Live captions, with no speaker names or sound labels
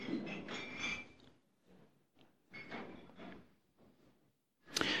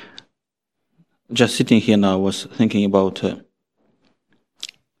Just sitting here now, I was thinking about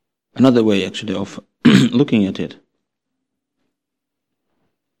another way actually of looking at it.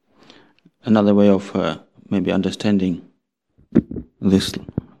 Another way of maybe understanding these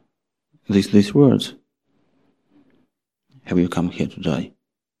words. Have you come here to die?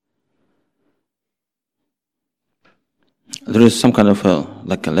 There is some kind of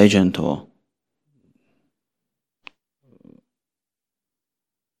like a legend or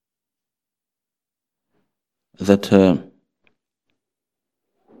that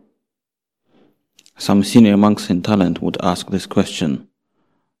some senior monks in Thailand would ask this question,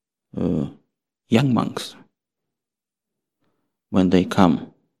 young monks, when they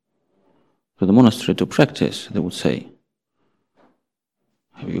come to the monastery to practice, they would say,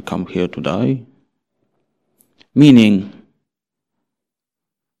 have you come here to die? Meaning,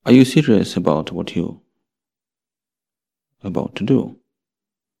 are you serious about what you're about to do?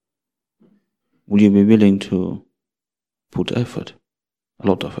 Will you be willing to put effort, a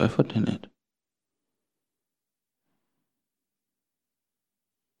lot of effort in it?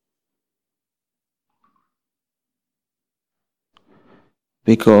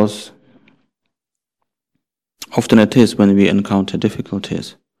 Because often it is when we encounter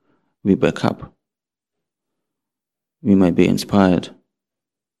difficulties, we back up. We might be inspired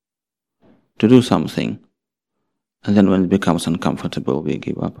to do something, and then when it becomes uncomfortable, we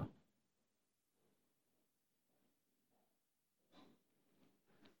give up.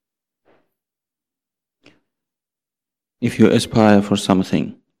 If you aspire for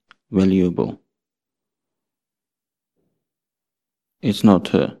something valuable, it's not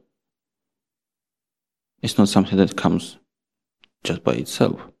something that comes just by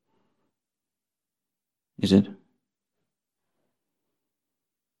itself, is it?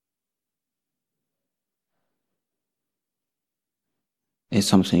 It's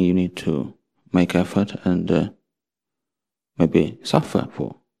something you need to make effort and maybe suffer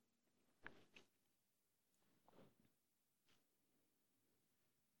for.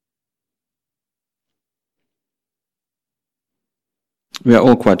 We are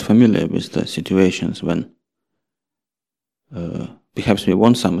all quite familiar with the situations when perhaps we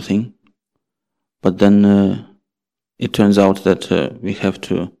want something, but then it turns out that we have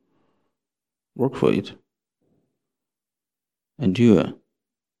to work for it, endure,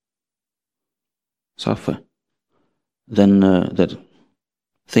 suffer. Then that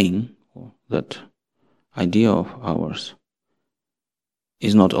thing, or that idea of ours,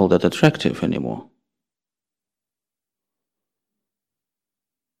 is not all that attractive anymore.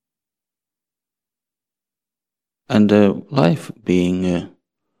 And life being a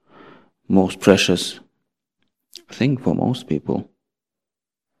most precious thing for most people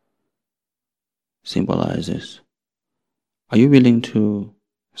symbolizes, are you willing to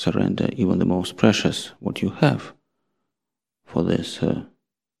surrender even the most precious, what you have, for this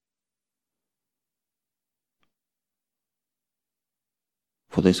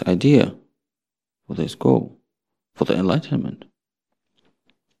idea, for this goal, for the enlightenment?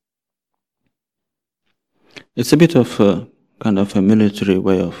 It's a bit of a kind of a military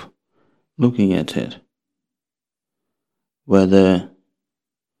way of looking at it, where the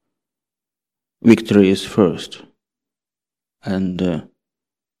victory is first, and there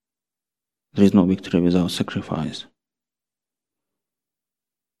is no victory without sacrifice.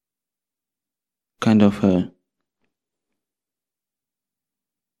 Kind of a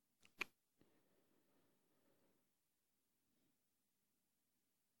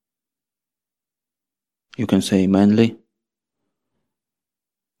you can say manly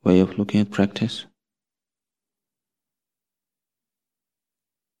way of looking at practice.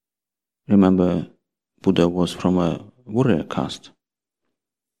 Remember, Buddha was from a warrior caste,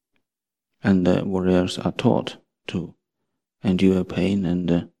 and the warriors are taught to endure pain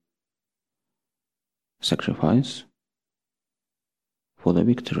and sacrifice for the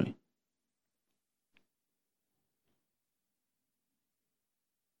victory.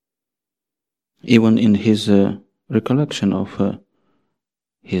 Even in his recollection of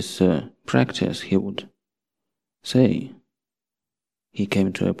his practice, he would say he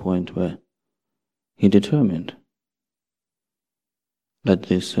came to a point where he determined, let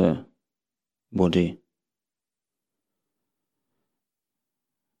this body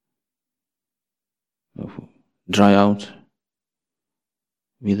dry out,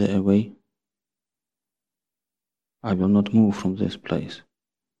 wither away. I will not move from this place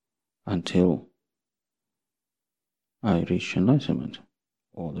until I reach enlightenment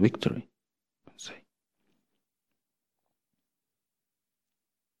or the victory, let's say.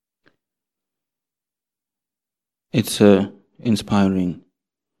 It's inspiring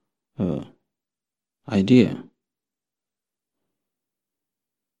idea.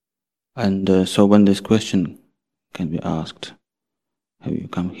 And so when this question can be asked, have you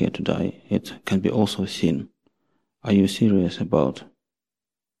come here to die? It can be also seen, are you serious about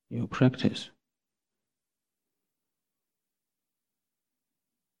your practice?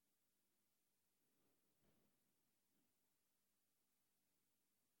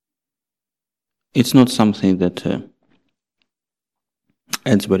 It's not something that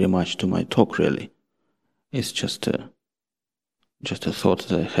adds very much to my talk, really. It's just a thought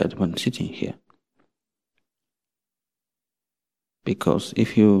that I had when sitting here. Because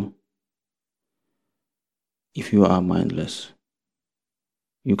if you are mindless,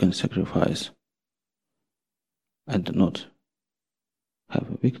 you can sacrifice and not have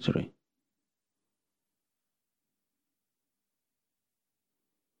a victory.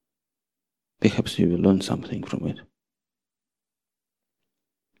 Perhaps you will learn something from it.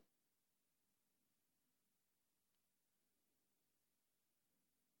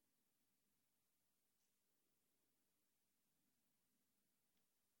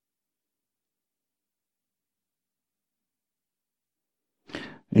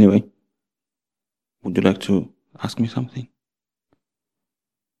 Anyway, would you like to ask me something?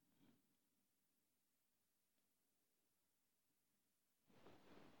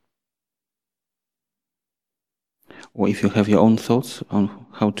 Or if you have your own thoughts on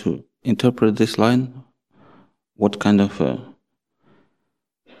how to interpret this line, what kind of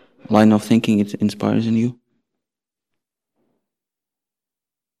line of thinking it inspires in you?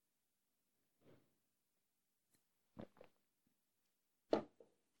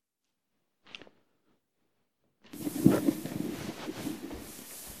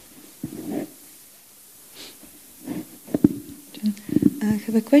 I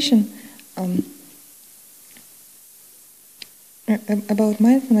have a question about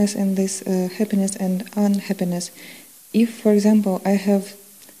mindfulness and this happiness and unhappiness. If, for example, I have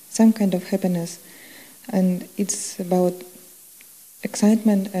some kind of happiness and it's about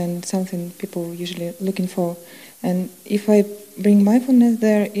excitement and something people usually looking for, and if I bring mindfulness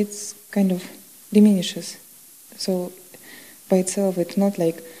there, it's kind of diminishes. So by itself, it's not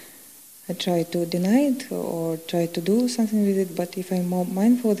like I try to deny it or try to do something with it, but if I'm more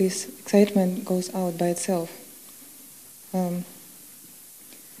mindful, this excitement goes out by itself.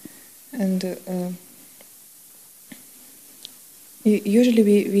 Usually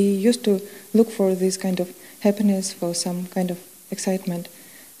we used to look for this kind of happiness, for some kind of excitement.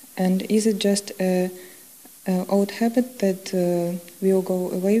 And is it just an old habit that will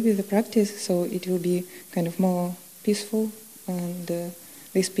go away with the practice, so it will be kind of more peaceful, and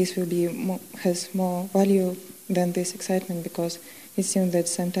this peace will be has more value than this excitement, because it seems that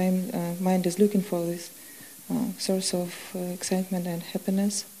sometimes mind is looking for this source of excitement and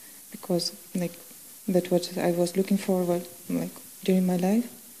happiness, because like that what I was looking for like during my life.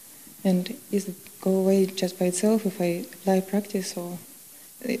 And is it go away just by itself if I apply practice, or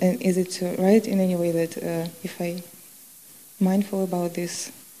and is it right in any way that if I mindful about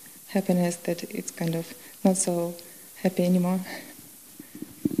this happiness, that it's kind of not so happy anymore?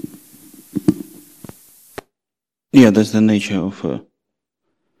 Yeah, that's the nature of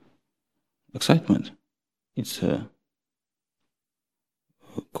excitement. It's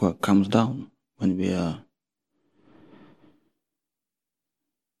comes down when we are.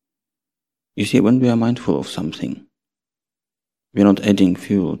 You see, when we are mindful of something, we're not adding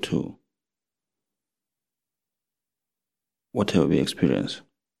fuel to whatever we experience.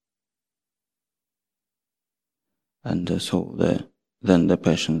 And so then the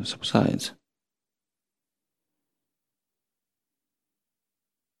passion subsides.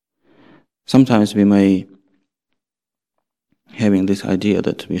 Sometimes we may having this idea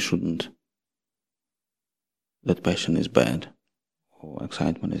that we shouldn't, that passion is bad or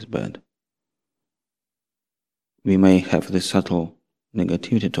excitement is bad. We may have this subtle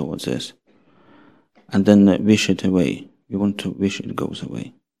negativity towards this, and then wish it away. We want to wish it goes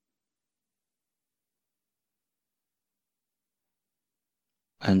away.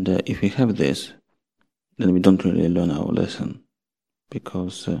 And if we have this, then we don't really learn our lesson,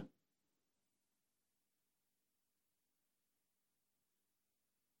 because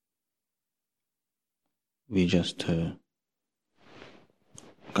we just kind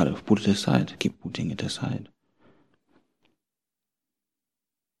of put it aside, keep putting it aside.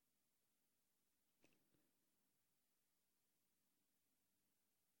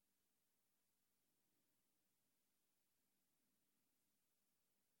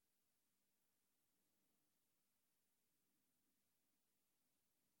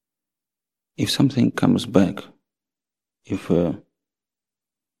 If something comes back, if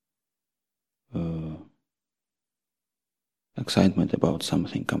excitement about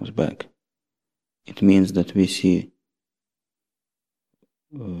something comes back, it means that we see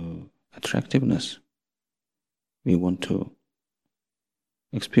attractiveness. We want to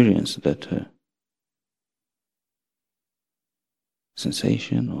experience that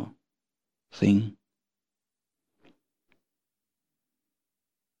sensation or thing.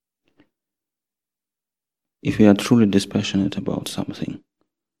 If we are truly dispassionate about something,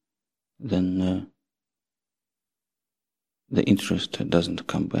 then the interest doesn't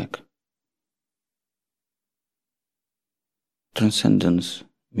come back. Transcendence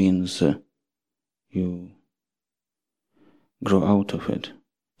means you grow out of it.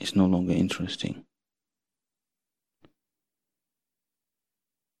 It's no longer interesting.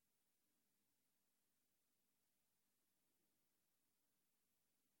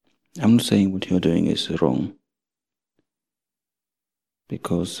 I'm not saying what you're doing is wrong,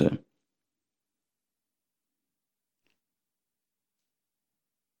 because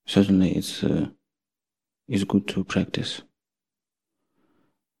certainly it's good to practice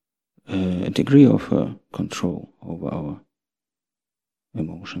a degree of control over our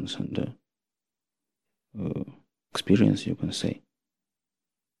emotions and experience, you can say.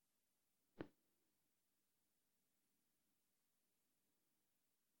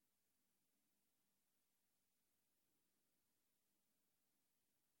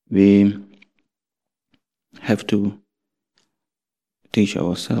 We have to teach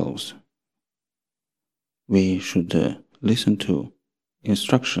ourselves. We should listen to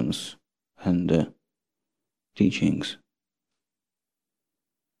instructions and teachings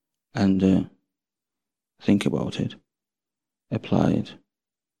and think about it, apply it,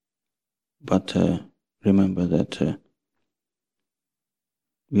 but remember that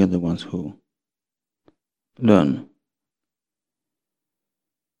we are the ones who learn.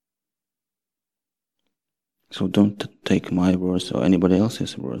 So don't take my words or anybody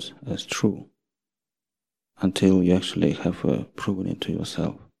else's words as true until you actually have proven it to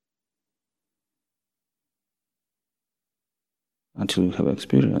yourself. Until you have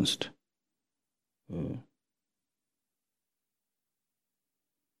experienced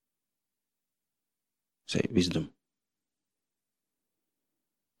say, wisdom.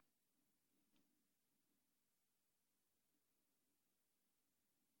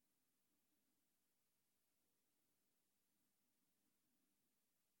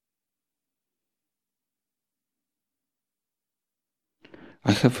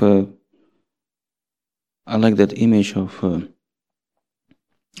 I like that image of,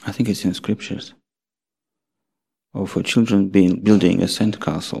 I think it's in scriptures, of children building a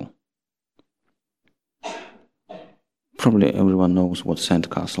sandcastle. Probably everyone knows what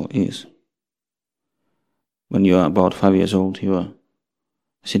sandcastle is. When you are about 5 years old, you are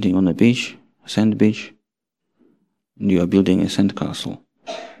sitting on a beach, a sand beach, and you are building a sandcastle.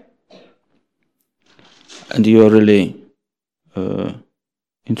 And you are really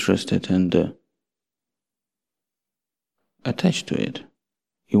interested and attached to it.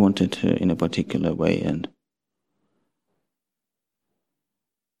 You want it in a particular way, and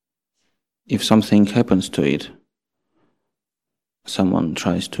if something happens to it, someone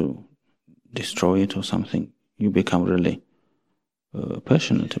tries to destroy it or something, you become really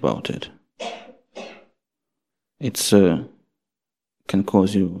passionate about it. It's can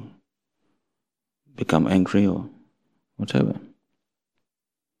cause you become angry or whatever.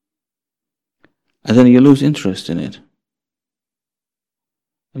 And then you lose interest in it.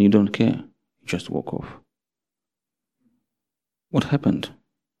 And you don't care. You just walk off. What happened?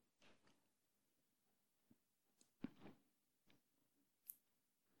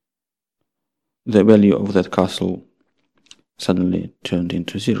 The value of that castle suddenly turned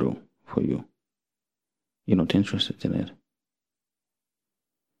into zero for you. You're not interested in it.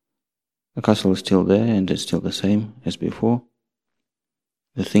 The castle is still there and it's still the same as before.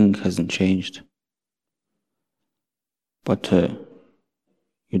 The thing hasn't changed. But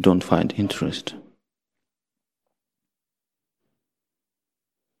you don't find interest.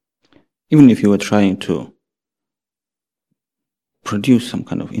 Even if you were trying to produce some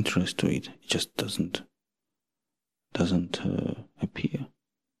kind of interest to it, it just doesn't appear.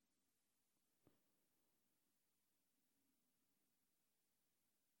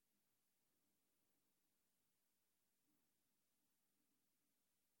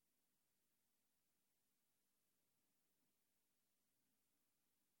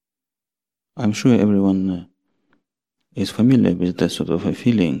 I'm sure everyone is familiar with that sort of a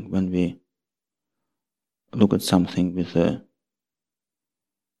feeling when we look at something with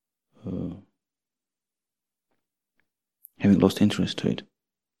having lost interest to it.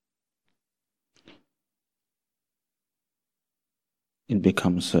 it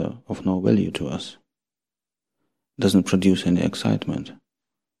becomes of no value to us. It doesn't produce any excitement.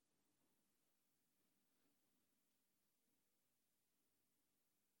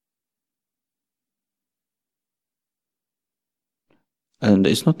 And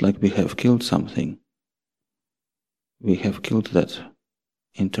it's not like we have killed something. We have killed that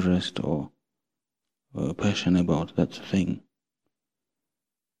interest or passion about that thing.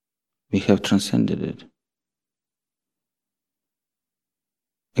 We have transcended it.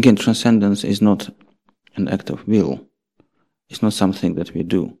 Again, transcendence is not an act of will. It's not something that we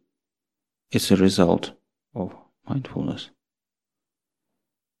do. It's a result of mindfulness.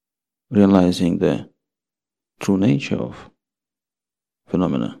 Realizing the true nature of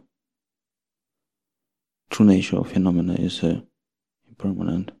phenomena. True nature of phenomena is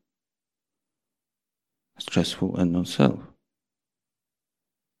impermanent, stressful, and non-self.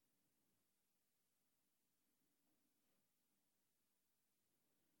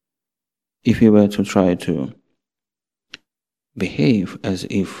 If we were to try to behave as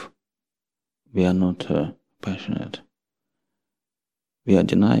if we are not passionate, we are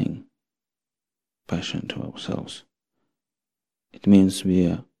denying passion to ourselves. It means we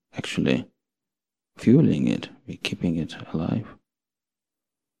are actually fueling it, we're keeping it alive.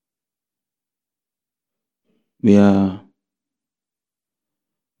 We are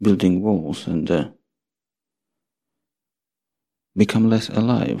building walls and become less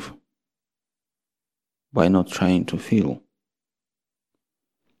alive by not trying to feel.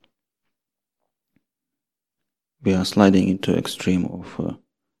 We are sliding into extreme of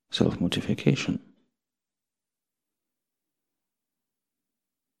self-mortification.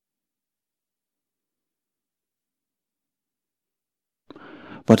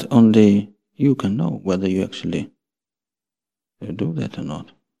 But only you can know whether you actually do that or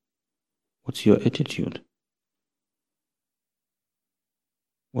not. What's your attitude?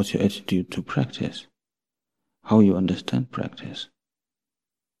 What's your attitude to practice? How you understand practice?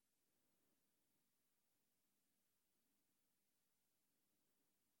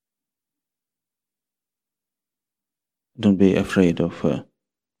 Don't be afraid of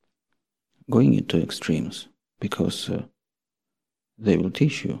going into extremes, because they will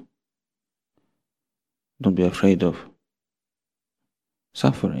teach you. Don't be afraid of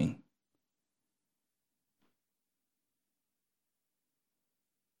suffering.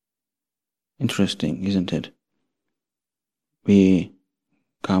 Interesting, isn't it? We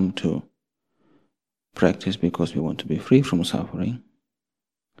come to practice because we want to be free from suffering,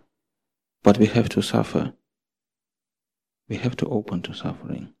 but we have to suffer. We have to open to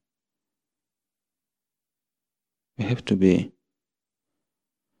suffering. We have to be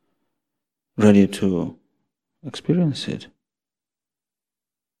ready to experience it,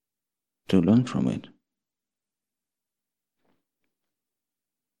 to learn from it.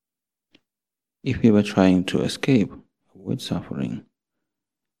 If we were trying to escape, avoid suffering,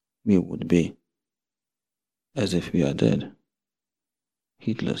 we would be as if we are dead,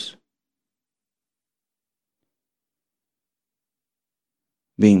 heedless.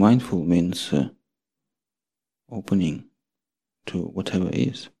 Being mindful means opening to whatever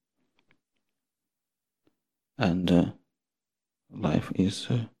is. And life is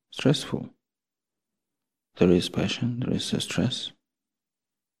stressful. There is passion, there is stress.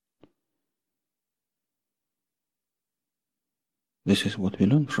 This is what we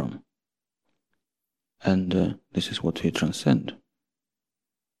learn from. And this is what we transcend.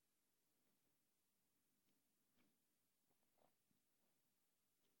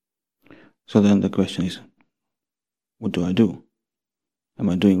 So then the question is, what do I do? Am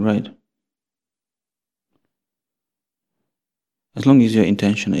I doing right? As long as your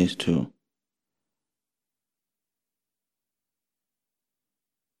intention is to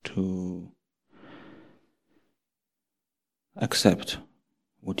accept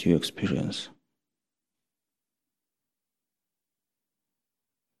what you experience,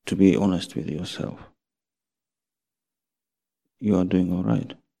 to be honest with yourself, you are doing all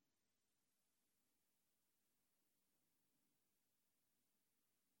right.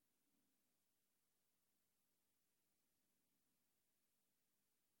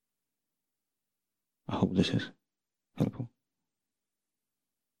 I hope this is helpful.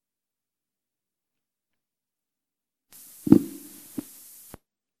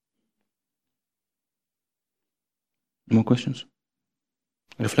 More questions?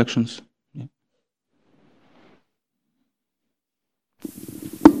 Reflections? Yeah.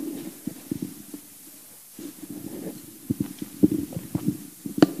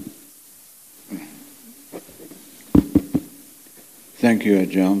 Thank you,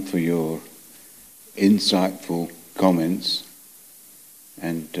 Ajahn, for your insightful comments.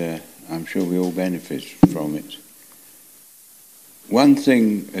 and I'm sure we all benefit from it. One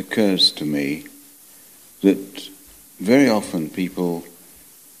thing occurs to me, that very often people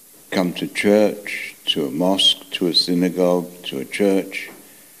come to church, to a mosque, to a synagogue, to a church,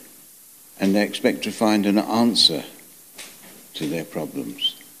 and they expect to find an answer to their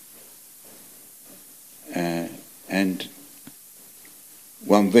problems. And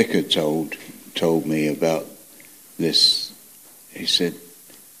one vicar told me about this. He said,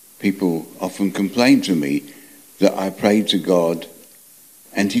 people often complain to me that I prayed to God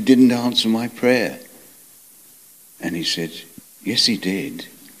and he didn't answer my prayer. And he said, yes, he did.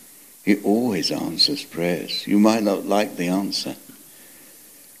 He always answers prayers. You might not like the answer.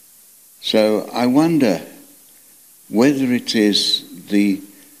 So I wonder whether it is the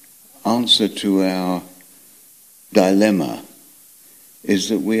answer to our dilemma is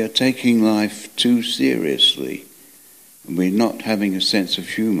that we are taking life too seriously. We're not having a sense of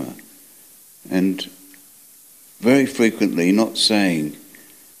humour. And very frequently not saying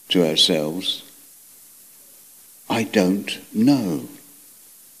to ourselves, I don't know.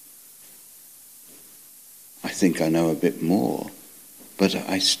 I think I know a bit more, but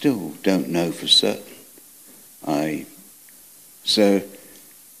I still don't know for certain. So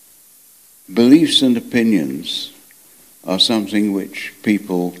beliefs and opinions are something which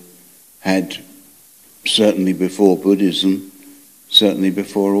people had certainly before Buddhism, certainly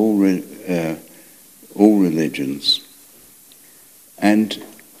before all religions. And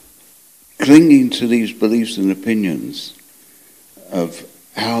clinging to these beliefs and opinions of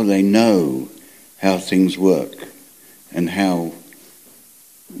how they know how things work and how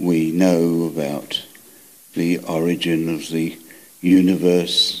we know about the origin of the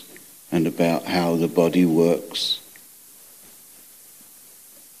universe and about how the body works.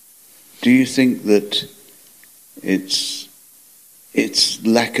 Do you think that it's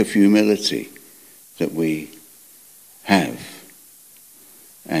lack of humility that we have?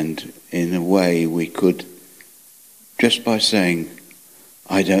 And in a way we could, just by saying,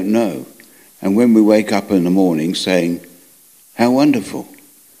 I don't know, and when we wake up in the morning saying, how wonderful,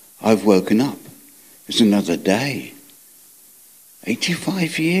 I've woken up. It's another day.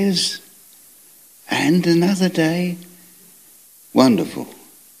 85 years and another day. Wonderful.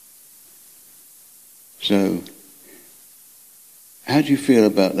 So, how do you feel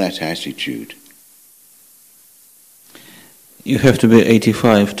about that attitude? You have to be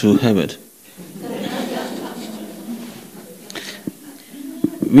 85 to have it.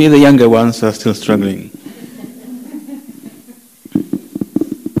 We, the younger ones, are still struggling.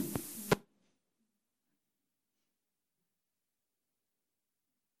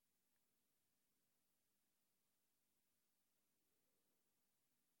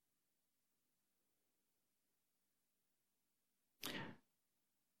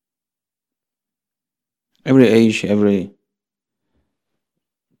 Every age, every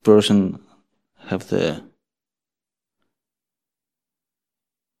person have the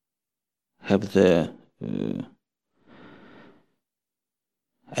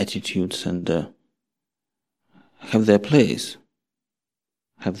attitudes and have their place,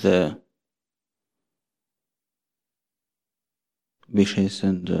 have their wishes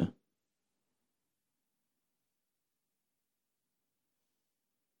and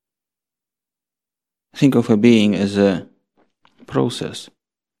think of a being as a process.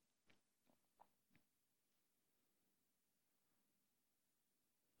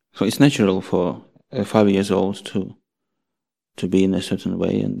 So it's natural for a 5 years old to be in a certain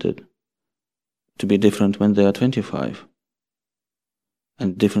way and to be different when they are 25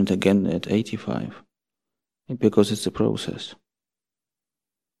 and different again at 85, because it's a process.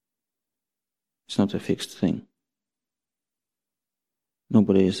 It's not a fixed thing.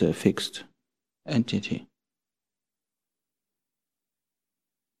 Nobody is a fixed entity.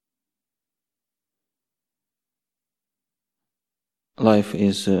 Life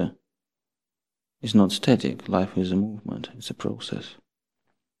is not static. Life is a movement. It's a process.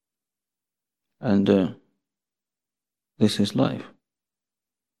 And this is life.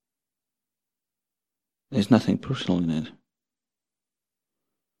 There's nothing personal in it.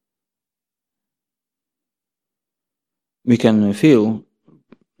 We can feel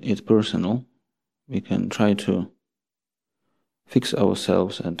it personal. We can try to fix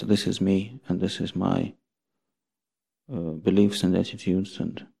ourselves, and this is me, and this is my beliefs and attitudes,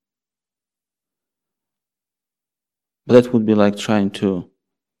 but that would be like trying to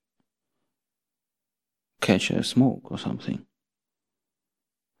catch a smoke or something.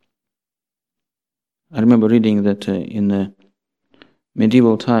 I remember reading that in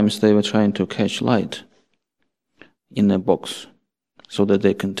medieval times they were trying to catch light in a box, so that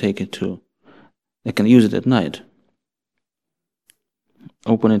they can they can use it at night.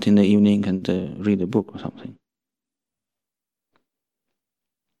 Open it in the evening and read a book or something.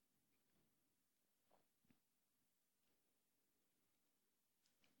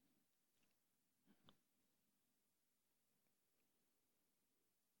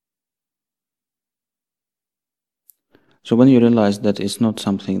 So when you realize that it's not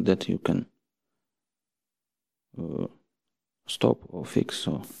something that you can stop or fix,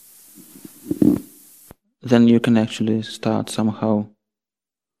 then you can actually start somehow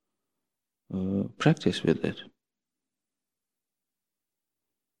practice with it.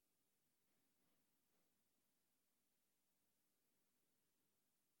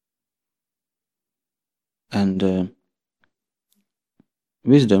 And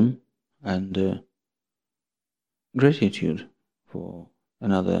wisdom and gratitude for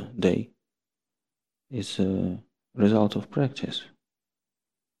another day is a result of practice.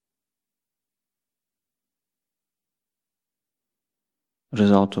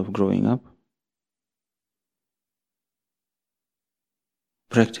 Result of growing up.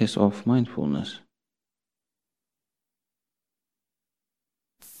 Practice of mindfulness.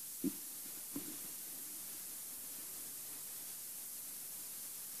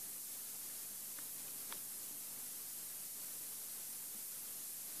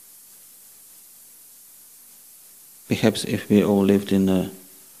 Perhaps if we all lived in a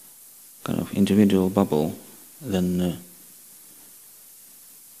kind of individual bubble, then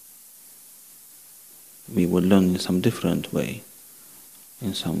we would learn in some different way,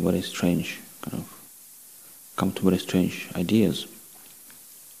 in some very strange come to very strange ideas.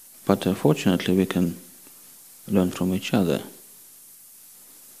 But fortunately we can learn from each other,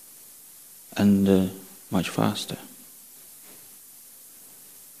 and much faster.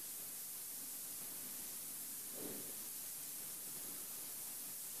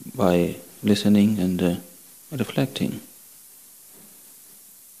 By listening and reflecting,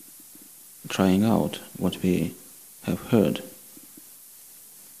 trying out what we have heard.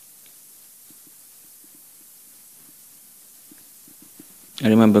 I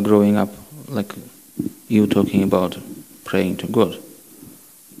remember growing up, like you talking about praying to God.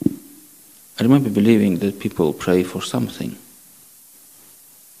 I remember believing that people pray for something,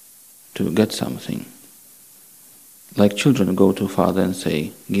 to get something. Like children go to Father and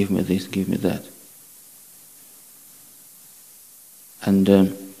say, give me this, give me that. And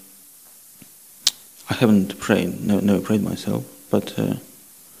I haven't prayed, never prayed myself, but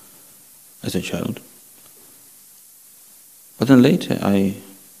as a child. But then later I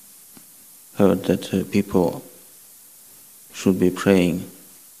heard that people should be praying,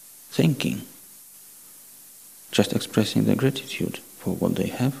 thinking, just expressing their gratitude for what they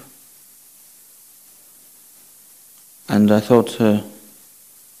have. And I thought I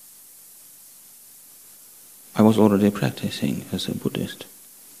was already practicing as a Buddhist.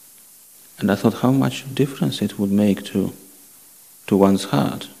 And I thought how much difference it would make to one's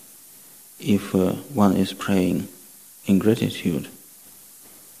heart if one is praying in gratitude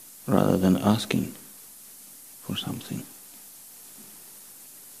rather than asking for something.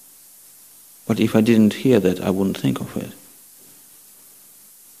 But if I didn't hear that, I wouldn't think of it.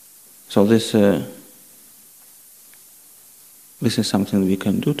 So this is something we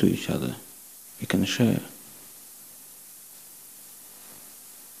can do to each other. We can share.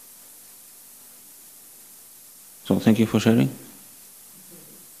 So thank you for sharing.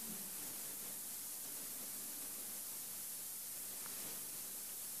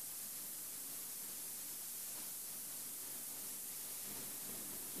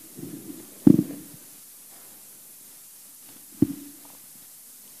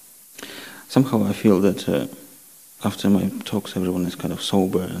 Somehow I feel that after my talks everyone is kind of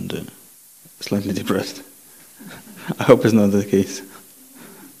sober and slightly depressed. I hope it's not the case.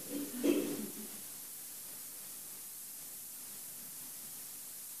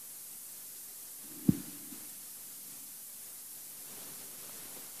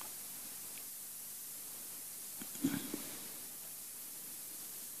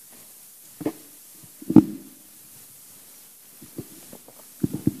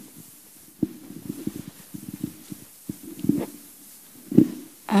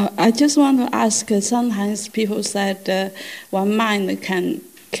 I just want to ask, sometimes people said one mind can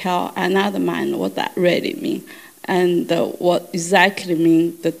kill another mind, what that really mean? And what exactly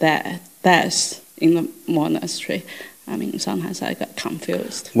mean the death in the monastery? I mean, sometimes I get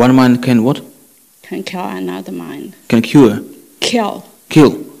confused. One mind can what? Can kill another mind. Can cure? Kill.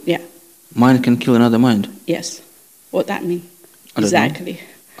 Kill? Yeah. Mind can kill another mind? Yes. What that mean? I don't exactly. know.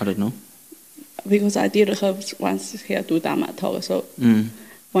 I don't know. because I did herbs once here do Dharma talk. So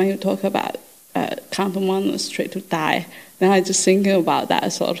when you talk about count 1 straight to die, then I just thinking about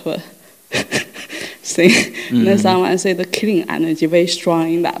that sort of thing. And then someone say the killing energy very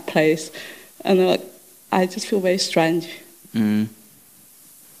strong in that place, and I just feel very strange.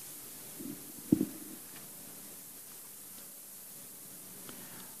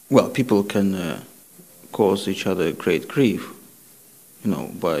 Well, people can cause each other great grief,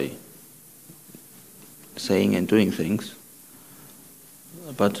 by saying and doing things.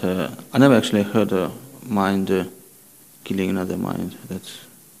 But I never actually heard a mind killing another mind. That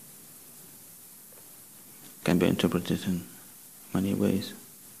can be interpreted in many ways.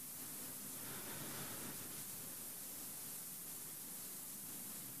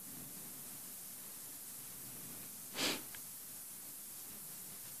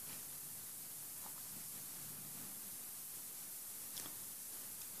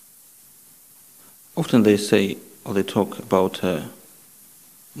 Often they say, or they talk about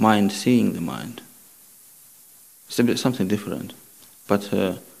mind seeing the mind. It's a bit something different, but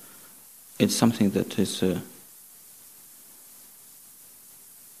it's something that is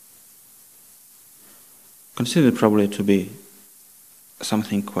considered probably to be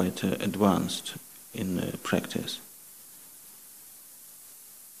something quite advanced in practice.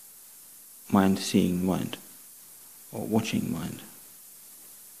 Mind seeing mind, or watching mind.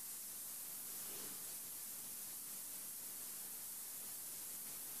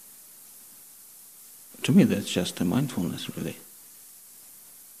 To me, that's just a mindfulness, really.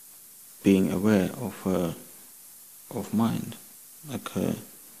 Being aware of mind, like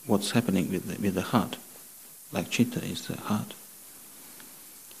what's happening with the heart, like chitta is the heart.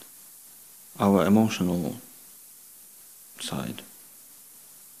 Our emotional side.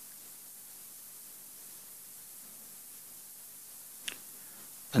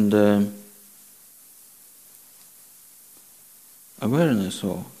 And awareness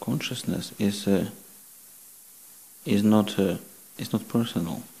or consciousness is not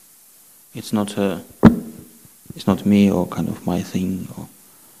personal. It's not me or kind of my thing, or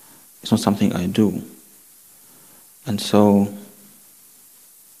it's not something I do. And so,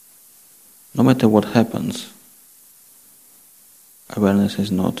 no matter what happens, awareness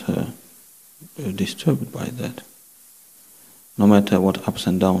is not disturbed by that. No matter what ups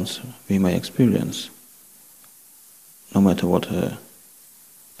and downs we may experience, no matter what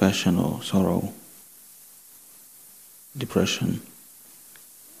passion or sorrow, depression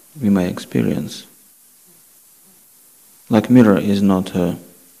we may experience. Like mirror is not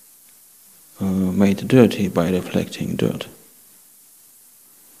made dirty by reflecting dirt.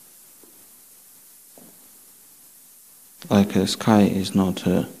 Like the sky is not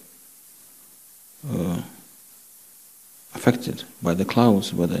affected by the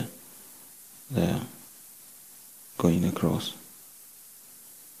clouds whether they're going across.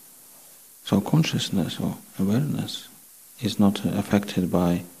 So consciousness or awareness is not affected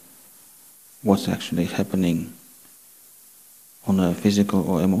by what's actually happening on a physical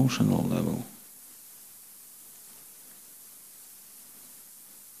or emotional level.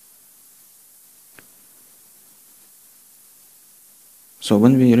 So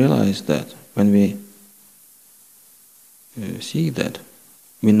when we realize that, when we see that,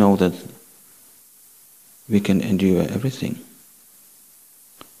 we know that we can endure everything.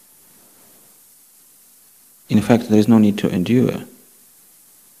 In fact, there is no need to endure.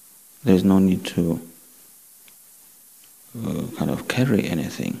 There is no need to kind of carry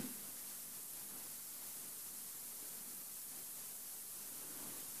anything.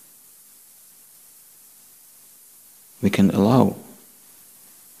 We can allow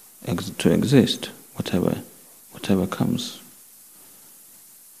to exist whatever comes.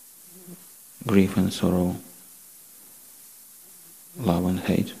 Grief and sorrow, love and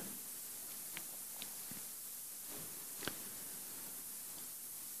hate.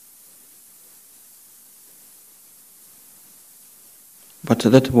 But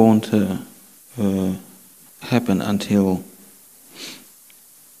that won't happen until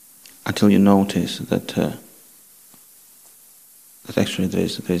you notice that actually there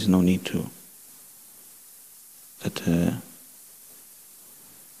is no need to. That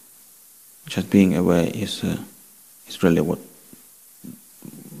just being aware is really what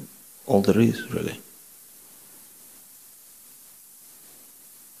all there is, really.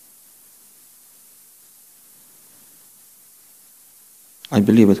 I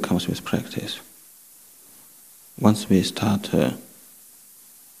believe it comes with practice. Once we start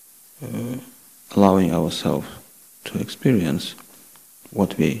allowing ourselves to experience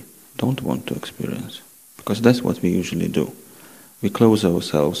what we don't want to experience, because that's what we usually do. We close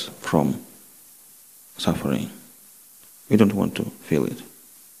ourselves from suffering. We don't want to feel it.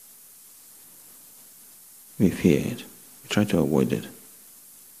 We fear it. We try to avoid it.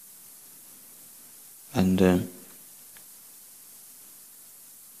 And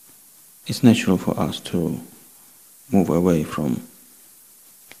it's natural for us to move away from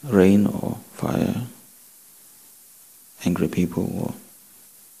rain or fire, angry people or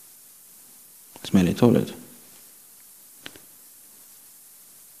smelly toilet.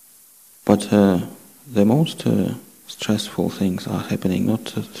 But the most stressful things are happening not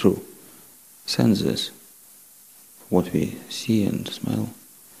through senses, what we see and smell,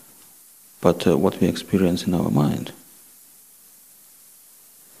 but what we experience in our mind.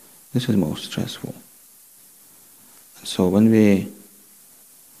 This is most stressful. And so when we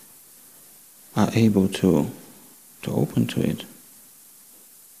are able to open to it,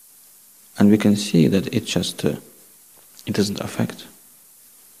 and we can see that it just it doesn't affect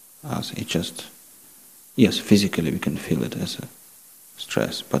us. It just, yes, physically we can feel it as a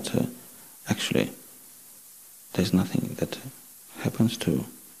stress, but actually there's nothing that happens to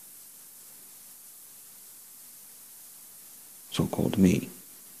so-called me.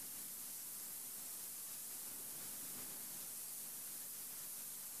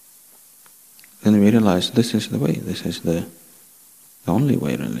 Then we realize this is the way, this is the only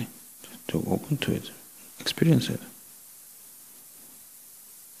way really, to open to it, experience it.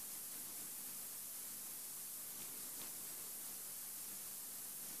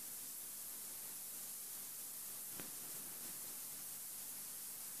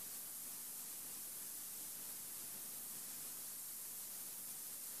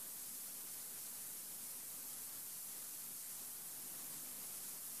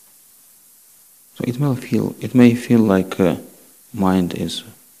 So it may feel like mind is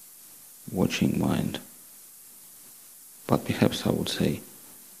watching mind, but perhaps I would say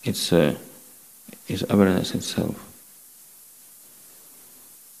it's awareness itself,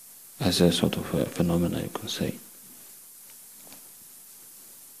 as a sort of a phenomena, you can say.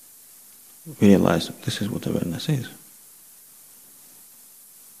 We realize this is what awareness is.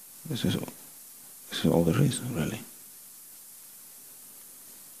 This is all there is, really.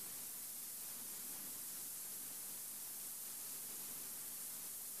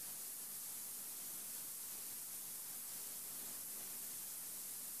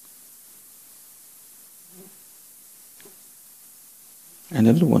 And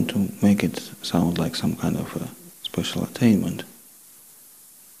I don't want to make it sound like some kind of a special attainment.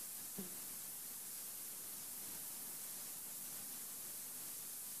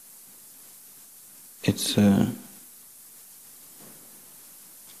 It's,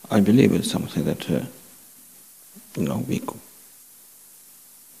 I believe it's something that, we could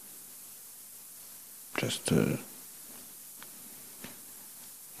just have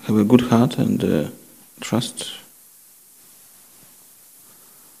a good heart and trust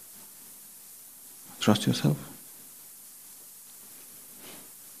yourself.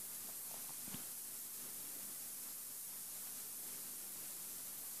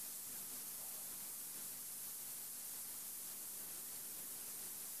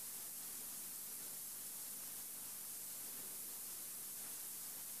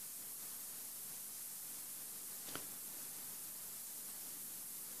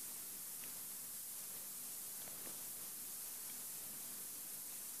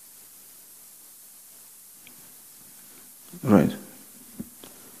 Right.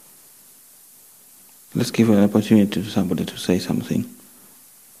 Let's give an opportunity to somebody to say something,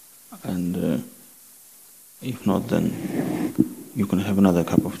 and if not, then you can have another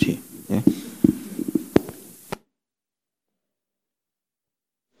cup of tea. Yeah.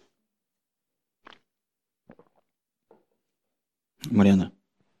 Mariana.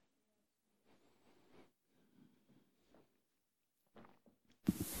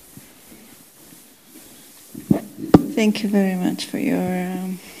 Thank you very much for your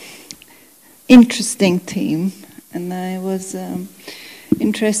interesting theme, and I was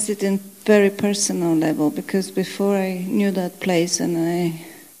interested in very personal level, because before I knew that place, and I,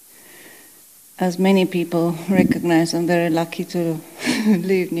 as many people recognize, I'm very lucky to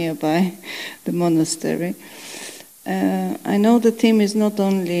live nearby the monastery. I know the theme is not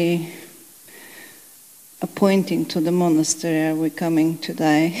only pointing to the monastery, are we coming to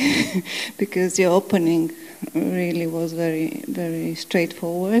die, because your opening really was very, very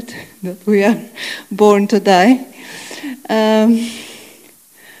straightforward, that we are born to die.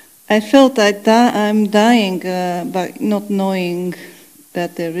 I felt I'm dying by not knowing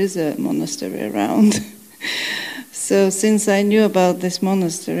that there is a monastery around. So since I knew about this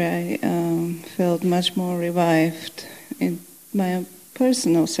monastery, I felt much more revived in my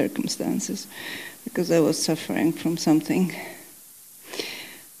personal circumstances. because I was suffering from something.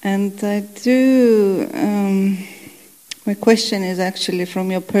 And I do, my question is actually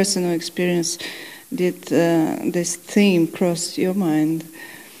from your personal experience, did this theme cross your mind?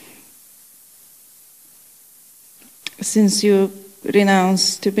 Since you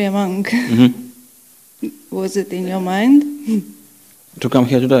renounced to be a monk, was it in your mind? To come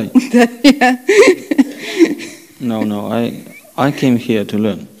here today? Yeah. No, I came here to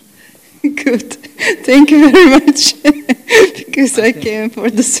learn. Good. Thank you very much. Because I came for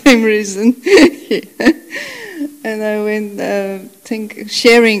the same reason. Yeah. And I think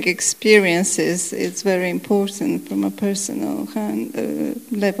sharing experiences is very important from a personal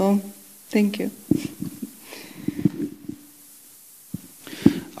level. Thank you.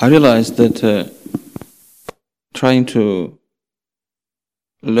 I realized that trying to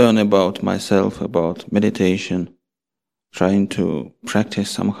learn about myself, about meditation, trying to practice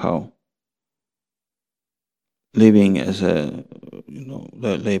somehow, living as a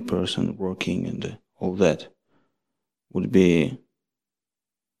lay person, working and all that, would be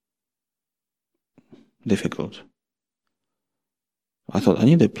difficult. I thought I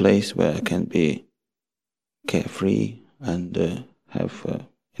need a place where I can be carefree and have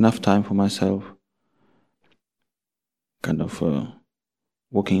enough time for myself, kind of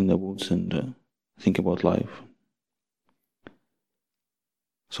walking in the woods and think about life.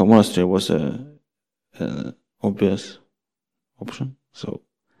 So monastery was an obvious option, so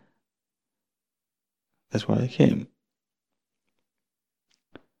that's why I came.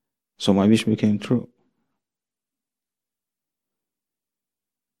 So my wish became true.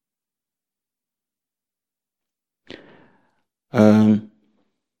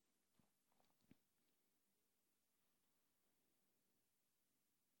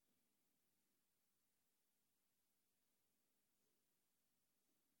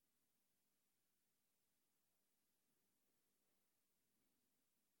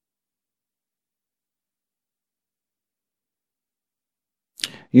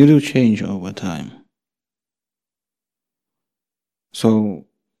 You do change over time. So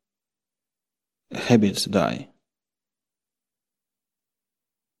habits die.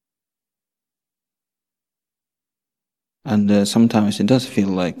 And sometimes it does feel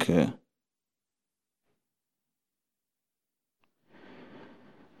like I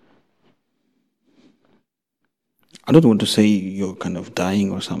don't want to say you're kind of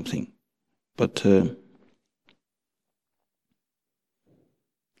dying or something, but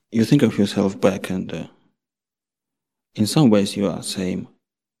you think of yourself back and in some ways you are same,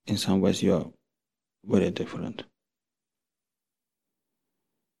 in some ways you are very different.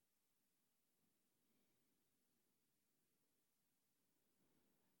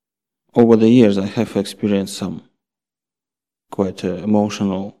 Over the years I have experienced some quite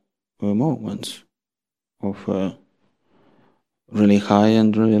emotional moments of really high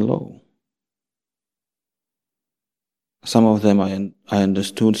and really low. Some of them I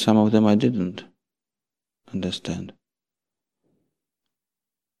understood, some of them I didn't understand.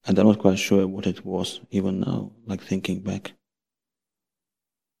 And I'm not quite sure what it was even now, like thinking back.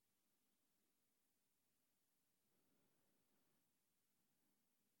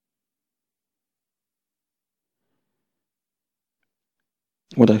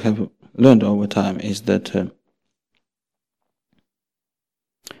 What I have learned over time is that I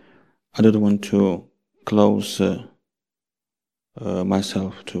don't want to close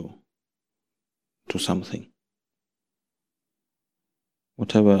myself to something.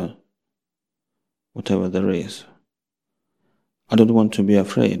 Whatever there is. I don't want to be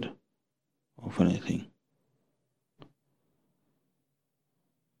afraid of anything.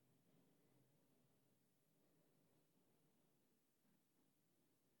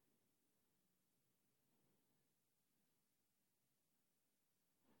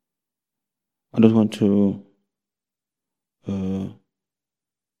 I don't want to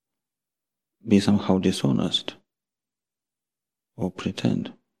be somehow dishonest or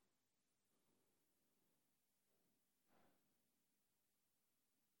pretend.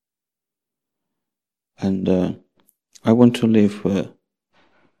 And I want to live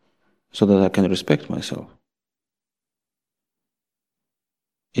so that I can respect myself.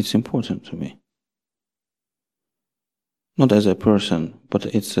 It's important to me. Not as a person, but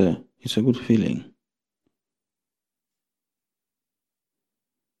it's a good feeling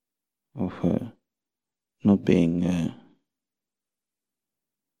of not being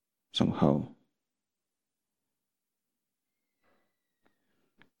somehow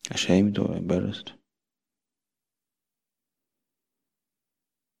ashamed or embarrassed.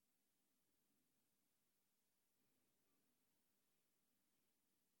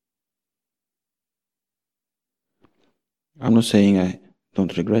 I'm not saying I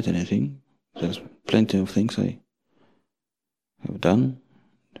don't regret anything. There's plenty of things I have done,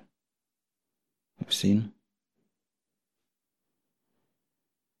 have seen.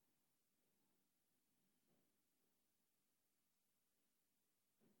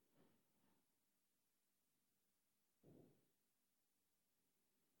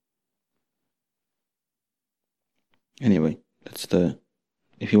 Anyway, that's the.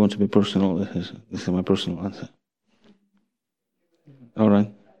 If you want to be personal, this is my personal answer. All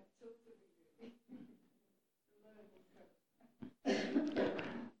right.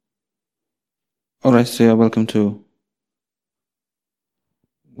 All right, so you're welcome to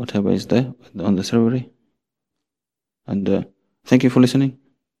whatever is there on the server. And thank you for listening.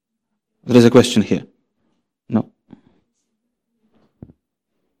 There is a question here. No?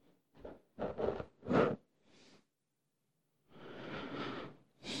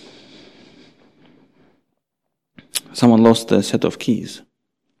 Someone lost a set of keys.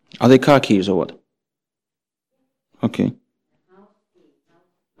 Are they car keys or what? Okay.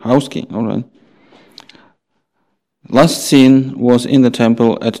 House key, all right. Last scene was in the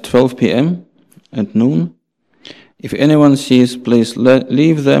temple at 12 p.m. at noon. If anyone sees, please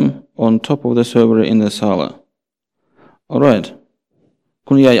leave them on top of the server in the sala. All right.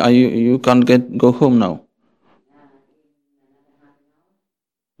 Kunya, you can't go home now.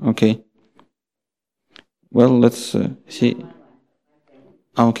 Okay. Well, let's see.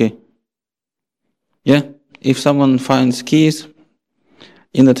 Okay. Yeah. If someone finds keys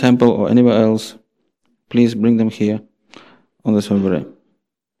in the temple or anywhere else, please bring them here on the server.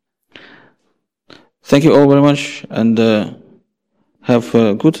 Thank you all very much, and have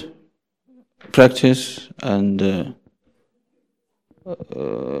good practice, and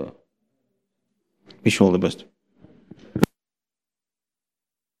wish you all the best.